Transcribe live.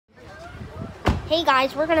Hey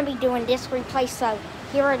guys, we're going to be doing this replay, so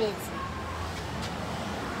here it is.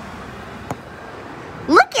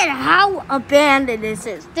 Look at how abandoned this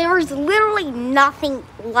is. There is literally nothing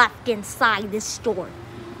left inside this store.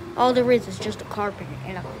 All there is just a carpet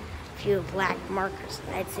and a few black markers.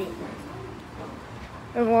 That's it.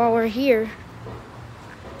 And while we're here,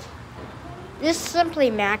 this Simply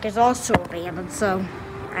Mac is also abandoned, so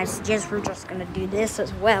I suggest we're just going to do this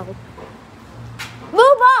as well.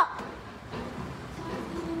 Move up!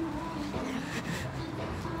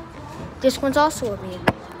 This one's also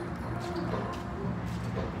abandoned.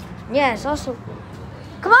 Yeah, it's also...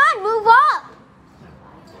 Come on, move up!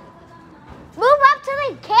 Move up to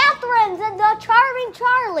the Catherine's and the Charming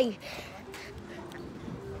Charlie.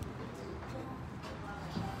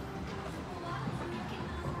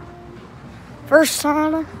 First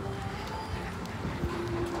sauna.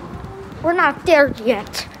 We're not there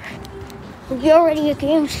yet. We're already a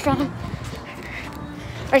game strong.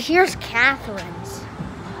 But here's Catherine's.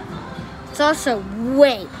 It's also,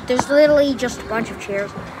 wait, there's literally just a bunch of chairs.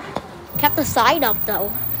 Kept the sign up though.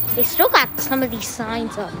 They still got some of these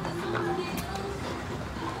signs up.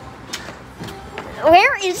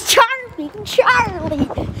 Where is Charming Charlie?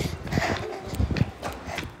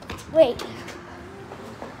 Wait.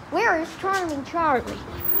 Where is Charming Charlie?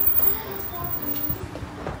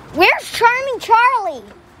 Where's Charming Charlie?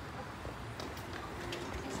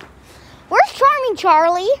 Where's Charming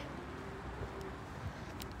Charlie?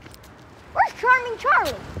 Where's Charming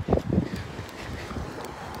Charlie?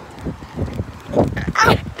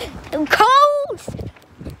 I'm cold!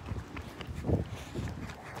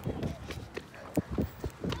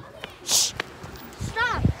 Shh!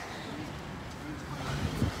 Stop!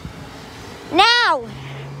 Now!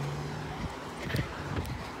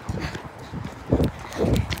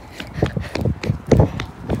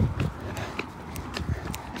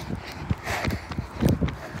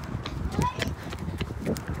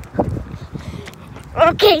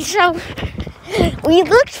 Okay, so we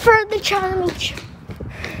looked for the Charming.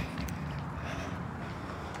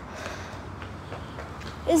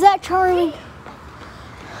 Is that Charming?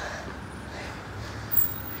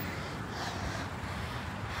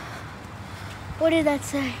 What did that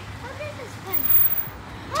say?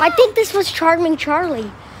 I think this was Charming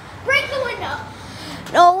Charlie. Break the window.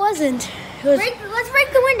 No, it wasn't. It was... Let's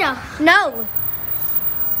break the window. No.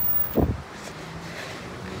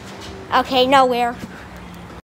 Okay, nowhere.